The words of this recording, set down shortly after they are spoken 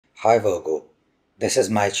Hi Virgo, this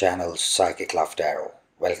is my channel Psychic Love Tarot.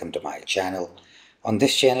 Welcome to my channel. On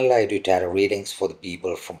this channel I do tarot readings for the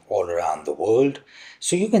people from all around the world,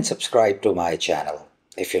 so you can subscribe to my channel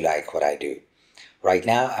if you like what I do. Right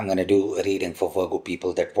now I'm going to do a reading for Virgo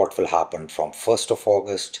people that what will happen from 1st of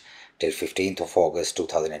August till 15th of August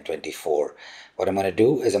 2024. What I'm going to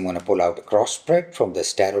do is I'm going to pull out a cross spread from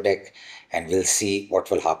this tarot deck and we'll see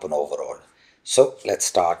what will happen overall. So let's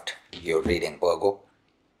start your reading, Virgo.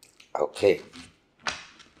 Okay,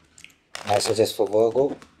 messages for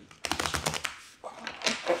Virgo,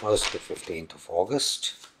 1st to 15th of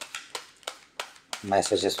August.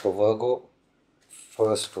 Messages for Virgo,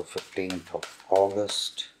 1st to 15th of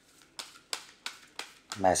August.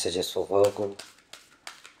 Messages for Virgo,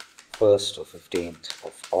 1st to 15th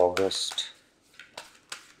of August.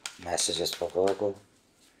 Messages for Virgo,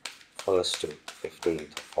 1st to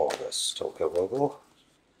 15th of August. Okay, Virgo.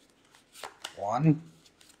 1,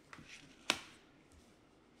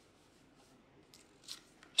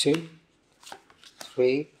 2,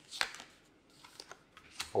 3,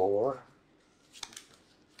 4,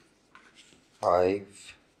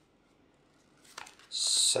 5,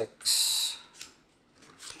 6,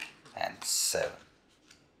 and 7.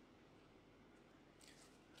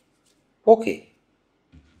 Okay,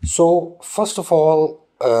 so first of all,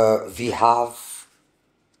 we have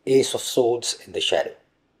Ace of Swords in the shadow.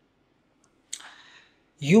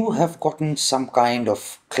 You have gotten some kind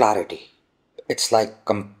of clarity. It's like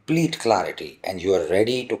complete clarity, and you are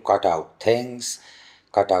ready to cut out things,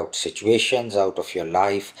 cut out situations out of your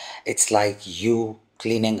life. It's like you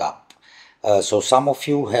cleaning up. So some of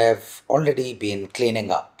you have already been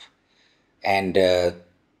cleaning up and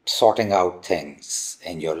sorting out things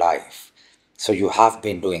in your life. So you have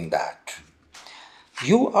been doing that.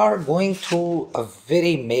 You are going through a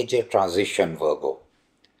very major transition, Virgo.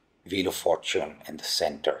 Wheel of Fortune in the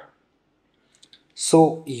center.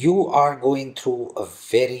 So you are going through a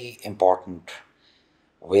very important,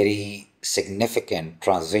 very significant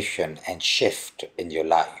transition and shift in your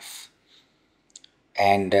life.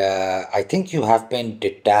 And I think you have been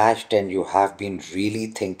detached and you have been really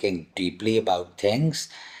thinking deeply about things.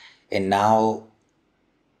 And now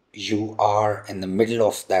you are in the middle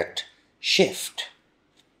of that shift,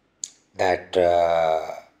 that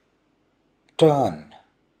turn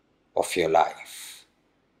of your life.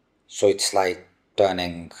 So it's like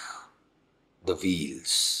turning the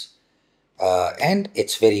wheels. And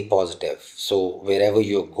it's very positive. So wherever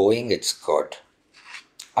you're going, it's good.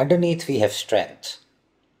 Underneath, we have strength.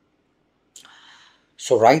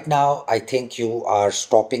 So right now, I think you are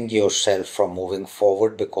stopping yourself from moving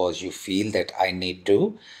forward because you feel that I need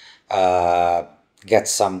to get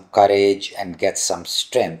some courage and get some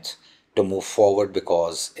strength to move forward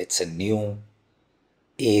because it's a new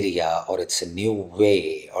area, or it's a new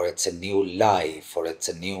way, or it's a new life, or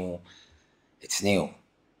it's new.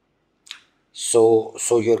 So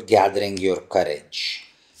you're gathering your courage.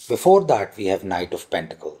 Before that, we have Knight of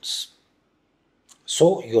Pentacles.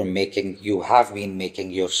 So you have been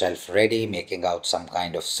making yourself ready, making out some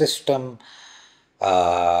kind of system,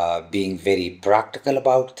 being very practical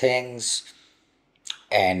about things,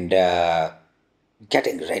 and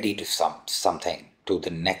getting ready to something, to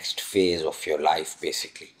the next phase of your life,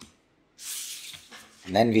 basically.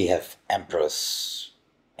 And then we have Empress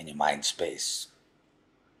in your mind space.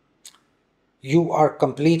 You are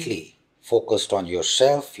completely focused on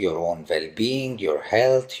yourself, your own well-being, your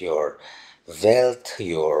health, your wealth,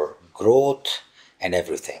 your growth, and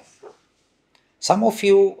everything. Some of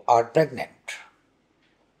you are pregnant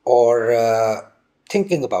or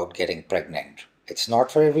thinking about getting pregnant. It's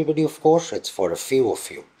not for everybody, of course, it's for a few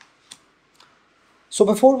of you. So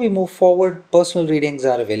before we move forward, personal readings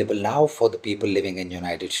are available now for the people living in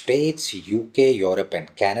United States, UK, Europe,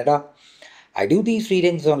 and Canada. I do these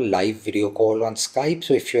readings on live video call on Skype,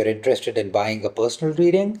 so if you're interested in buying a personal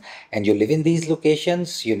reading and you live in these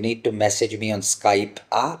locations, you need to message me on Skype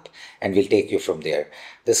app and we'll take you from there.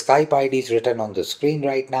 The Skype ID is written on the screen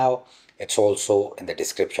right now. It's also in the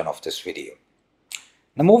description of this video.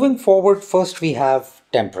 Now moving forward, first we have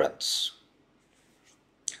Temperance.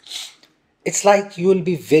 It's like you will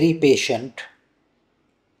be very patient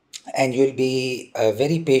and you'll be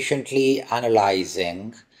very patiently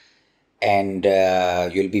analyzing, and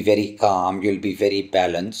you'll be very calm, you'll be very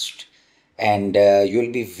balanced, and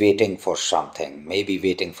you'll be waiting for something, maybe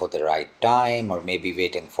waiting for the right time or maybe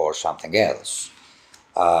waiting for something else.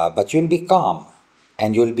 But you'll be calm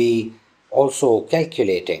and you'll be also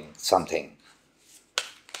calculating something,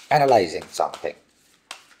 analyzing something.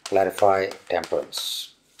 Clarify Temperance.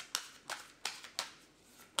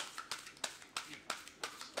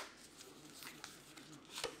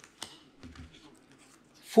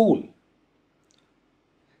 Fool.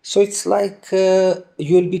 So it's like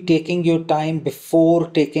you'll be taking your time before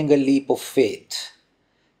taking a leap of faith,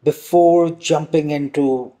 before jumping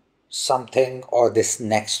into something or this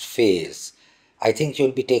next phase. I think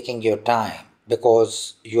you'll be taking your time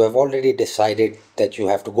because you have already decided that you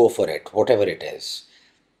have to go for it, whatever it is.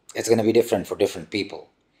 It's going to be different for different people.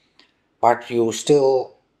 But you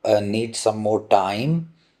still need some more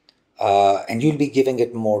time, and you'll be giving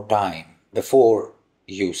it more time before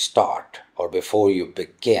you start or before you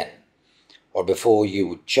begin or before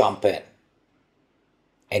you jump in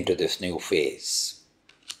into this new phase.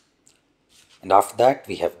 And after that,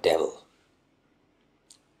 we have devil.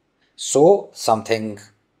 So something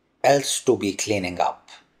else to be cleaning up,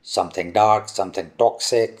 something dark, something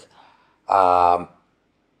toxic. Um,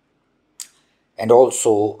 and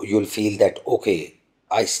also you'll feel that, okay,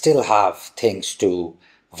 I still have things to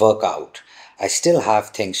work out. I still have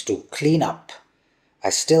things to clean up. I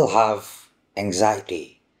still have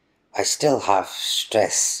anxiety. I still have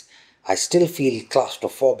stress. I still feel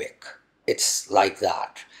claustrophobic. It's like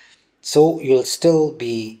that. So you'll still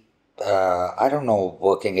be, I don't know,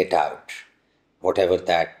 working it out, whatever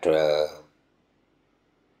that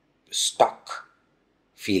stuck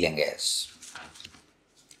feeling is.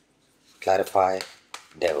 Clarify,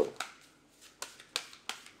 devil.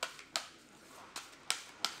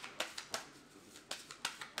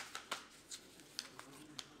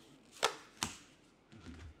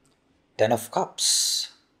 Ten of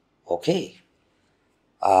Cups. Okay.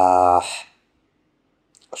 Uh,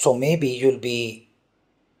 so maybe you'll be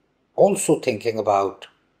also thinking about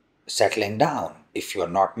settling down if you're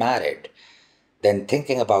not married, then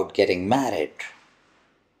thinking about getting married.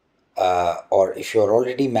 Or if you're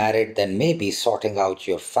already married, then maybe sorting out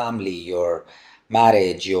your family, your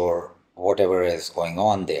marriage, your whatever is going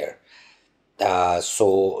on there.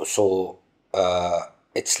 So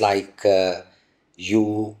it's like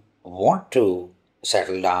you want to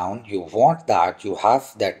settle down, you want that, you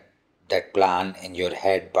have that plan in your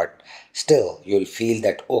head, but still you'll feel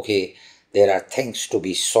that, okay, there are things to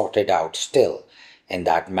be sorted out still in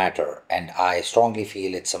that matter. And I strongly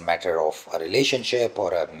feel it's a matter of a relationship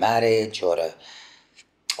or a marriage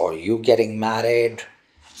or you getting married.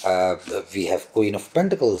 We have Queen of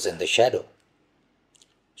Pentacles in the shadow.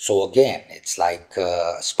 So again, it's like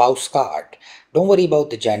a spouse card. Don't worry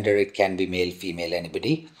about the gender. It can be male, female,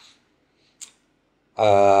 anybody.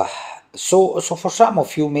 So for some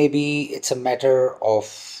of you, maybe it's a matter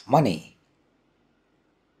of money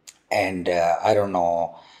and I don't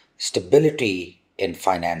know, stability in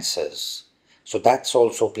finances. So that's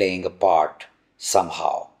also playing a part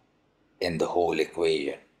somehow in the whole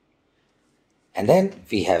equation. And then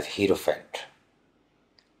we have Hierophant.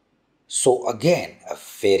 So again, a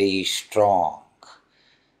very strong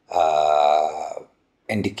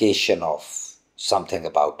indication of something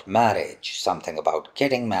about marriage, something about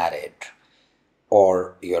getting married,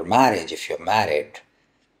 or your marriage if you're married,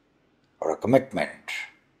 or a commitment.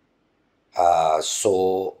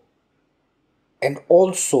 And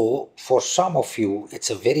also for some of you, it's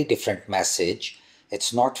a very different message.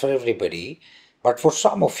 It's not for everybody, but for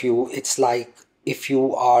some of you, it's like if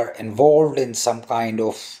you are involved in some kind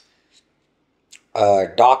of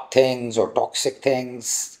dark things or toxic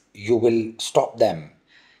things, you will stop them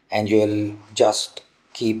and you'll just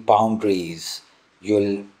keep boundaries.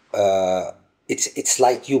 You'll it's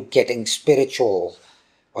like you getting spiritual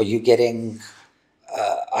or you getting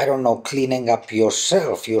I don't know, cleaning up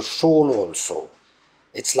yourself, your soul also.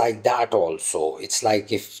 It's like that also. It's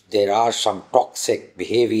like if there are some toxic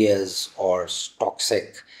behaviors or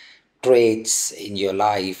toxic traits in your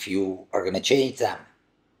life, you are going to change them.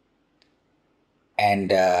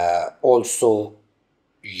 And also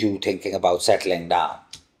you thinking about settling down.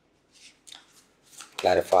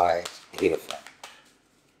 Clarify, Hierophant.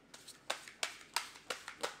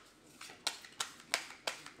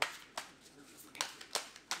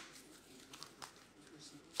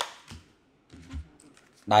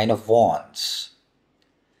 Nine of Wands.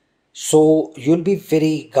 So you'll be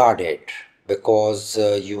very guarded because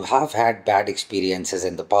you have had bad experiences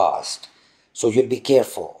in the past. So you'll be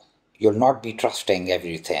careful. You'll not be trusting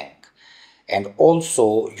everything. And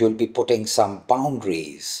also you'll be putting some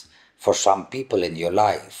boundaries for some people in your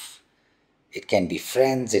life. It can be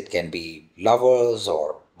friends, it can be lovers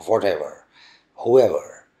or whatever,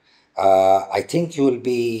 whoever. I think you'll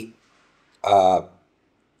be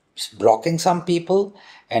blocking some people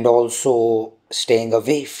and also staying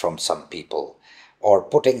away from some people or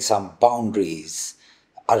putting some boundaries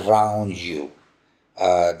around you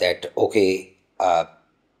that okay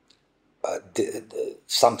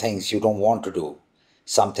some things you don't want to do,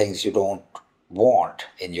 some things you don't want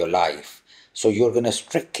in your life. So you're going to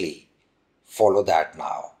strictly follow that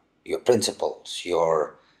now. Your principles,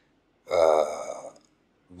 your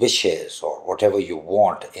wishes, or whatever you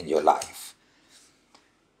want in your life.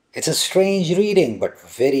 It's a strange reading, but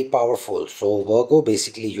very powerful. So Virgo,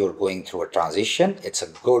 basically you're going through a transition. It's a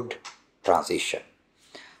good transition.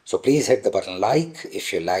 So please hit the button like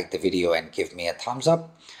if you like the video and give me a thumbs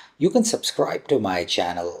up. You can subscribe to my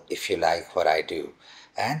channel if you like what I do.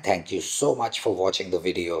 And thank you so much for watching the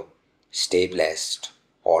video. Stay blessed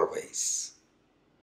always.